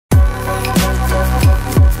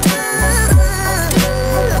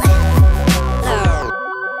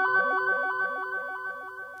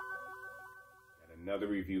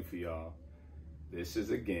y'all. This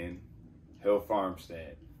is again Hill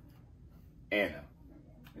Farmstead, Anna.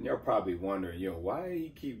 And you're probably wondering, yo, why do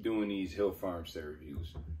you keep doing these Hill Farmstead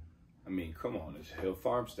reviews? I mean, come on, it's Hill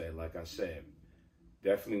Farmstead, like I said.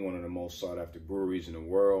 Definitely one of the most sought after breweries in the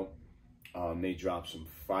world. They drop some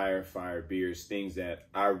fire beers, things that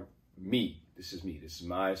this is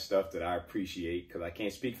my stuff that I appreciate, because I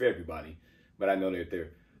can't speak for everybody, but I know that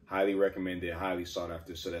they're highly recommended, highly sought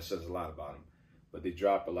after, so that says a lot about them. But they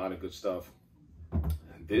drop a lot of good stuff.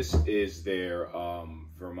 This is their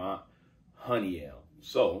Vermont Honey Ale.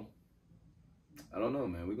 So, I don't know,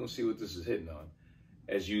 man. We're going to see what this is hitting on.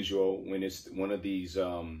 As usual, when it's one of these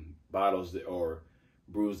bottles or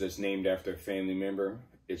brews that's named after a family member,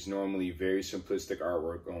 it's normally very simplistic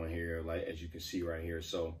artwork on here, like as you can see right here.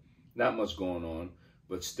 So, not much going on.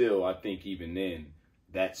 But still, I think even then,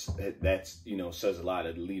 that's you know, says a lot.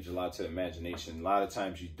 It leaves a lot to the imagination. A lot of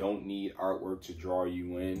times you don't need artwork to draw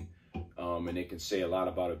you in, and it can say a lot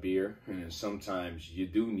about a beer. And sometimes you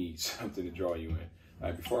do need something to draw you in. All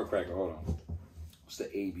right, before I crack it, hold on. What's the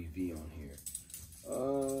ABV on here?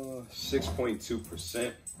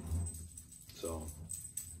 6.2%. So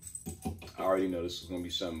I already know this is gonna be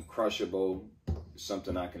something crushable,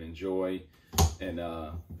 something I can enjoy, and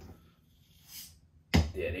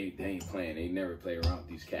yeah, they ain't playing. They never play around with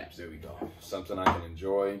these caps. There we go. Something I can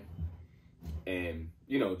enjoy and,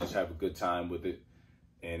 you know, just have a good time with it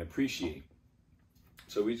and appreciate.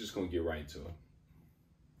 So we're just going to get right into it.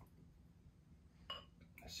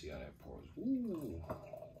 Let's see how that pours. Ooh.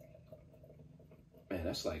 Man,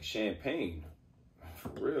 that's like champagne. For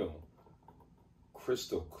real.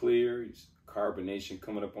 Crystal clear. Carbonation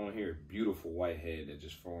coming up on here. Beautiful white head that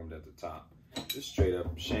just formed at the top. Just straight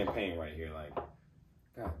up champagne right here. Like,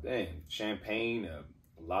 God dang, champagne, a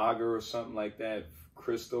lager or something like that,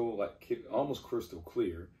 crystal, like almost crystal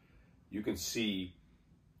clear. You can see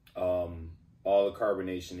all the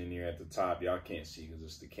carbonation in here at the top. Y'all can't see because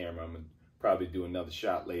it's the camera. I'm gonna probably do another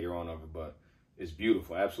shot later on of it, but it's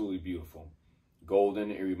beautiful, absolutely beautiful.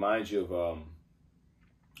 Golden. It reminds you of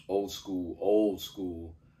old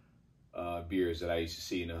school beers that I used to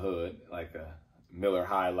see in the hood, like a Miller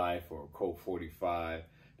High Life or a Coke 45.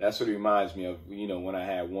 That's what it reminds me of, you know, when I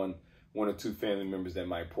had one or two family members that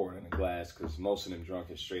might pour it in a glass, because most of them drunk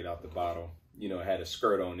it straight out the bottle. You know, it had a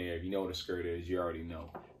skirt on there. If you know what a skirt is, you already know.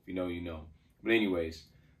 If you know, you know. But anyways,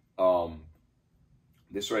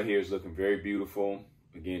 this right here is looking very beautiful.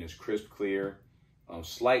 Again, it's crisp, clear.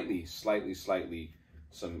 Slightly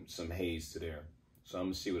some haze to there. So I'm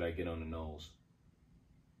gonna see what I get on the nose.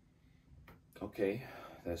 Okay,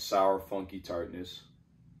 that sour, funky tartness.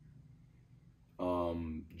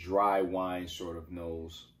 Dry wine sort of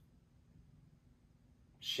nose,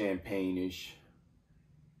 champagne-ish,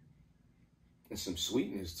 and some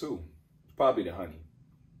sweetness too. It's probably the honey.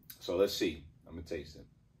 So let's see. I'm gonna taste it.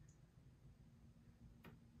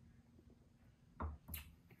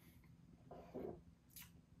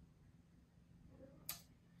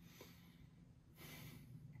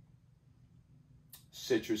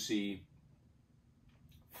 Citrusy,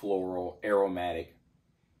 floral, aromatic.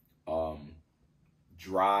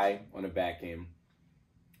 Dry on the back end,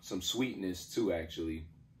 some sweetness too. Actually,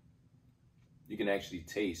 you can actually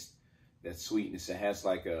taste that sweetness. It has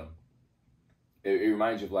like it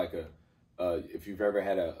reminds you of like if you've ever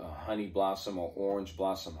had a honey blossom or orange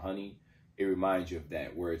blossom honey, it reminds you of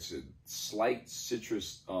that, where it's a slight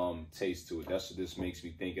citrus taste to it. That's what this makes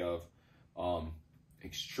me think of.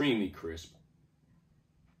 Extremely crisp,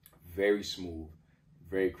 very smooth,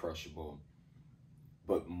 very crushable,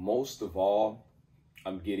 but most of all,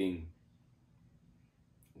 I'm getting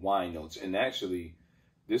wine notes. And actually,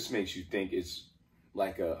 this makes you think it's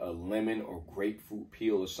like a lemon or grapefruit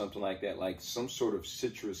peel or something like that, like some sort of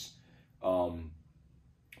citrus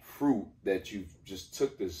fruit that you just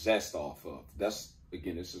took the zest off of. That's,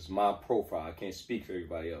 again, this is my profile. I can't speak for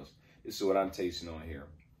everybody else. This is what I'm tasting on here.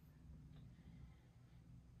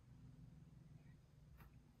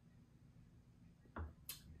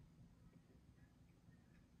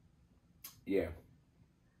 Yeah.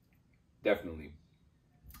 Definitely.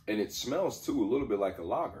 And it smells too a little bit like a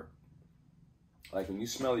lager. Like when you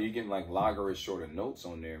smell it, you're getting like lagerish sort of notes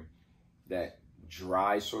on there. That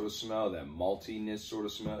dry sort of smell, that maltiness sort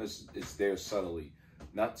of smell, it's there subtly.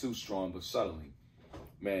 Not too strong, but subtly.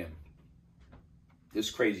 Man,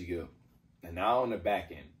 it's crazy good. And now on the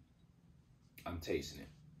back end, I'm tasting it.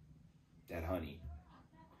 That honey.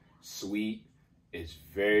 Sweet. It's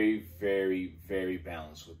very, very, very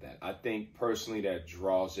balanced with that. I think personally that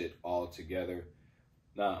draws it all together.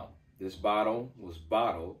 Now, this bottle was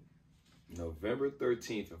bottled November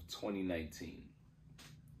 13th of 2019.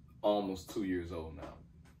 Almost 2 years old now.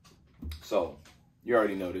 So you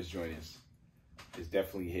already know this joint is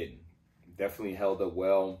definitely hitting. Definitely held up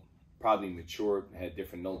well. Probably matured. Had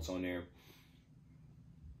different notes on there.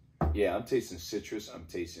 Yeah, I'm tasting citrus. I'm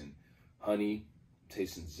tasting honey. I'm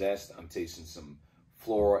tasting zest. I'm tasting some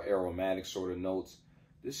floral aromatic sort of notes.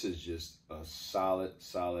 This is just a solid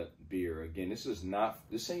beer. Again, this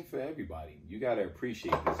ain't for everybody. You got to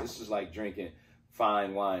appreciate this. This is like drinking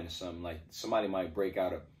fine wine or something. Like somebody might break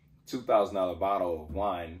out a $2,000 bottle of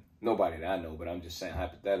wine. Nobody that I know, but I'm just saying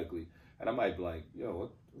hypothetically. And I might be like, yo,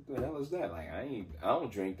 what the hell is that? Like, I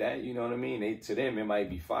don't drink that. You know what I mean? To them, it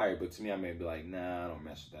might be fire, but to me, I may be like, nah, I don't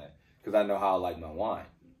mess with that. Because I know how I like my wine.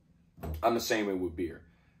 I'm the same way with beer.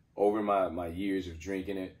 Over my years of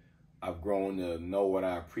drinking it, I've grown to know what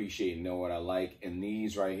I appreciate and know what I like. And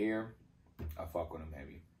these right here, I fuck with them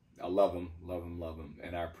heavy. I love them, love them, love them.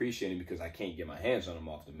 And I appreciate them because I can't get my hands on them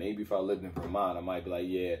often. Maybe if I lived in Vermont, I might be like,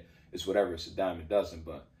 yeah, it's whatever. It's a dime a dozen.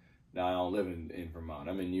 But now I don't live in Vermont.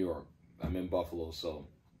 I'm in New York. I'm in Buffalo. So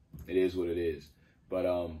it is what it is.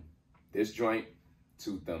 But this joint,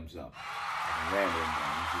 2 thumbs up. Random,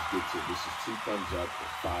 just get to it. This is 2 thumbs up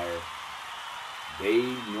for fire. They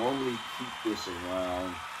normally keep this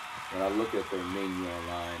around. When I look at their menu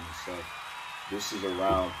online and stuff, this is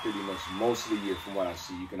around pretty much most of the year from what I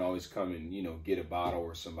see. You can always come and, you know, get a bottle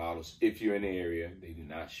or some bottles if you're in the area. They do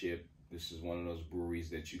not ship. This is one of those breweries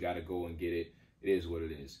that you got to go and get it. It is what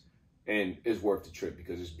it is. And it's worth the trip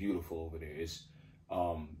because it's beautiful over there. It's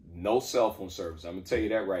no cell phone service. I'm going to tell you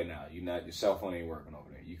that right now. Your cell phone ain't working over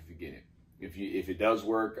there. You can forget it. If it does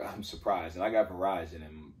work, I'm surprised. And I got Verizon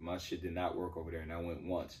and my shit did not work over there. And I went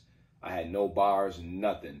once. I had no bars,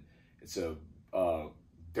 nothing. It's a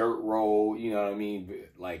dirt road, you know what I mean?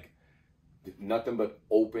 Like nothing but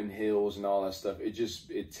open hills and all that stuff.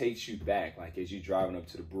 It takes you back, like as you're driving up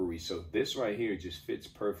to the brewery. So this right here just fits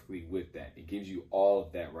perfectly with that. It gives you all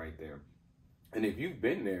of that right there. And if you've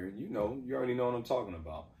been there, you already know what I'm talking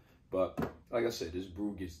about. But like I said, this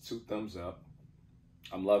brew gets 2 thumbs up.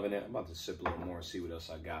 I'm loving it. I'm about to sip a little more and see what else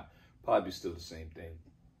I got. Probably still the same thing.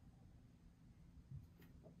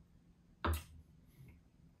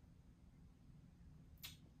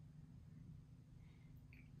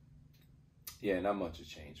 Yeah, not much has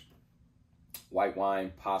changed. White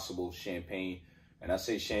wine, possible champagne. And I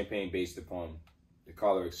say champagne based upon the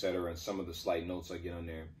color, etc., and some of the slight notes I get on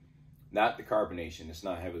there. Not the carbonation. It's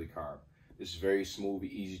not heavily carb. This is very smooth,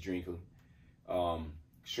 easy drinking.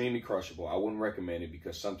 Extremely crushable. I wouldn't recommend it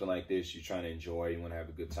because something like this you're trying to enjoy, you want to have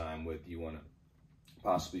a good time with, you want to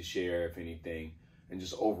possibly share, if anything, and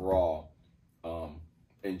just overall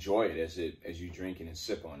enjoy it as you drink it and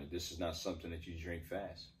sip on it. This is not something that you drink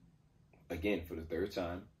fast. Again, for the 3rd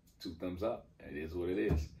time, 2 thumbs up. It is what it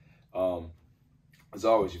is. As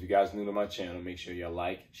always, if you guys are new to my channel, make sure y'all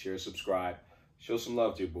like, share, subscribe, show some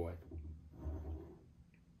love to your boy.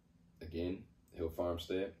 Again, Hill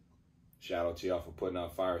Farmstead. Shout out to y'all for putting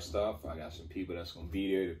out fire stuff. I got some people that's going to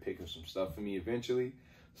be there to pick up some stuff for me eventually.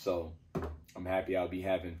 So I'm happy I'll be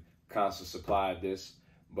having constant supply of this.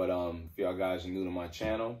 But if y'all guys are new to my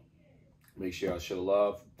channel, make sure y'all show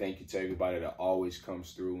love. Thank you to everybody that always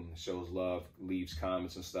comes through and shows love, leaves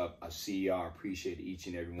comments and stuff. I see y'all. I appreciate each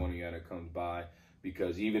and every one of y'all that comes by.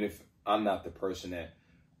 Because even if I'm not the person that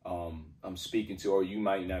I'm speaking to, or you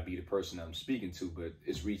might not be the person that I'm speaking to, but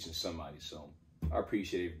it's reaching somebody. So I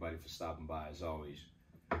appreciate everybody for stopping by as always.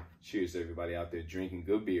 Cheers to everybody out there drinking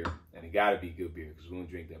good beer. And it gotta be good beer because we don't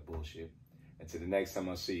drink that bullshit. And to the next time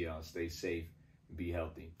I see y'all, stay safe and be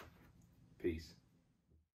healthy. Peace.